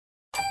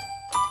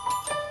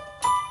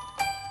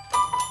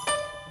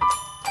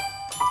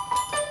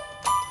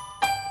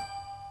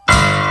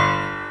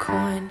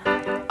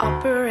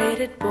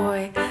coin-operated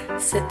boy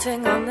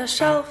sitting on the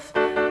shelf.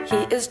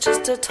 He is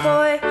just a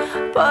toy,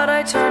 but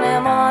I turn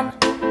him on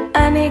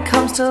and he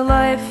comes to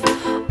life.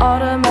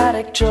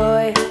 Automatic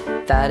joy,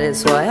 that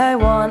is why I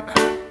want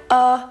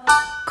a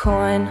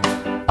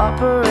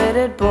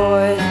coin-operated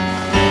boy.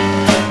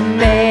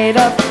 Made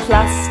of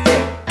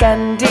plastic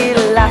and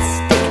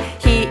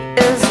elastic, he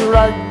is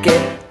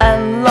rugged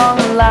and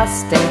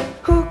long-lasting.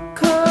 Who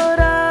could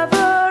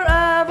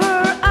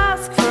ever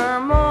ask for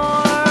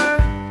more?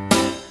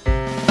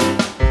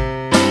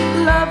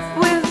 Love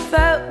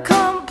without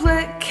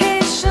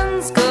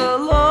complications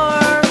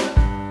galore.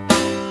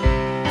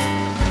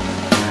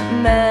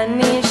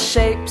 Many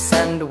shapes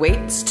and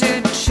weights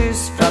to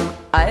choose from.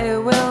 I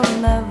will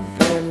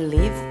never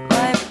leave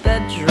my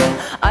bedroom.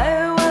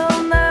 I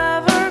will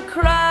never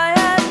cry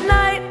at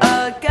night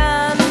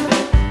again.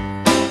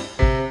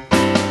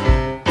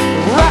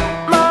 Wrap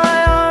my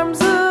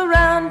arms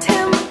around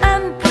him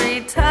and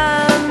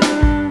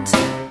pretend.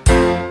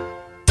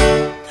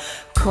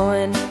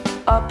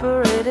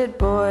 Coin-operated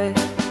boy.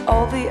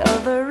 All the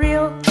other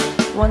real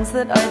ones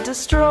that I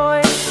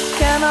destroy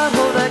cannot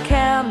hold a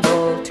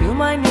candle to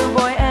my new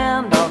boy,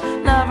 and I'll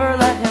never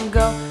let him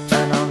go.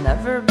 And I'll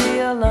never be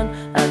alone,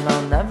 and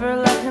I'll never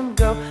let him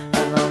go.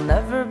 And I'll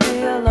never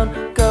be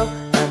alone, go.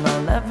 And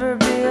I'll never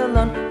be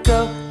alone,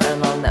 go.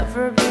 And I'll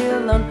never be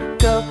alone,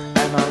 go.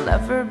 And I'll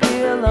never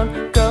be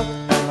alone, go.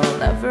 And I'll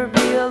never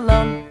be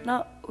alone,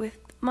 not with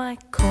my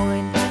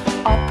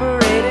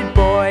coin-operated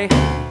boy.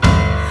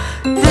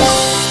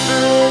 This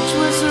bridge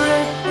was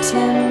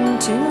written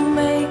to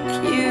make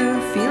you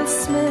feel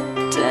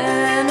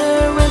smitten,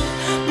 or with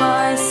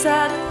my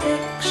sad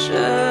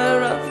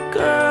picture of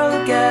girl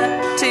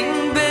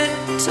getting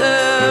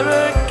bitter.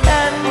 Or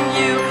can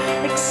you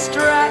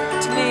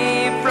extract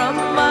me from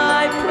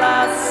my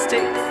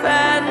plastic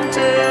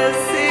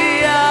fantasy?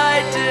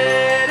 I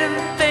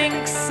didn't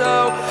think so,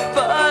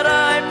 but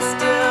I'm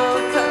still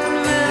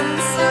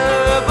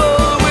convincible.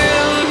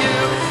 Will you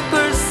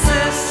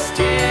persist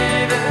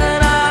even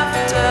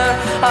after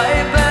I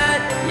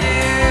bet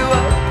you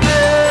 $1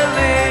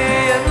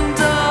 billion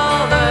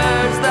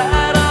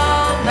that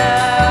I'll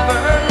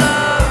never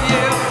love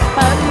you?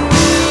 And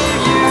will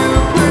you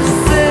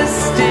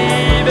persist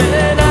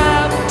even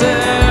after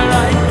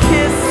I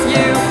kiss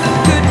you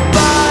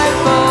goodbye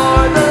for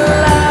the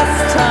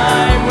last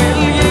time?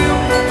 Will you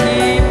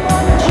keep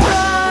on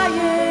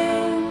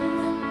trying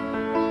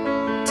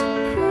to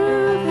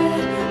prove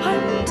it?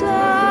 I'm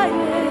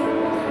dying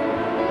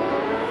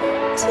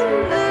to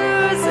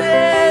lose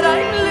it.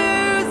 I'm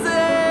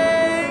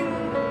losing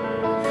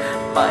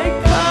my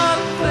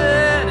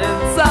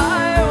confidence. I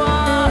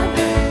want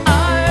it,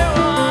 I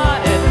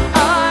want it,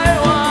 I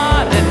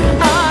want it,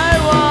 I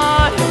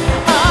want it,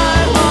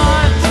 I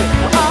want to,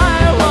 I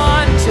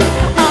want to,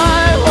 I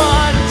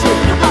want to,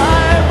 I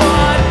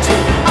want to,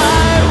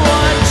 I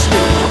want you,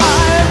 I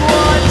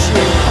want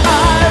you,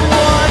 I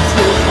want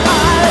you,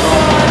 I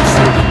want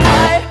you,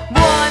 I want, I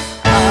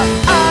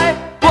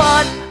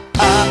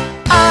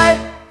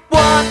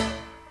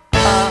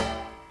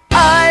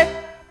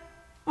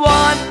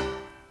want,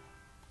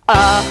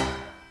 a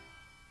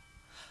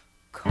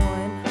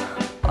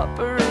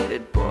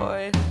coin-operated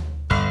boy.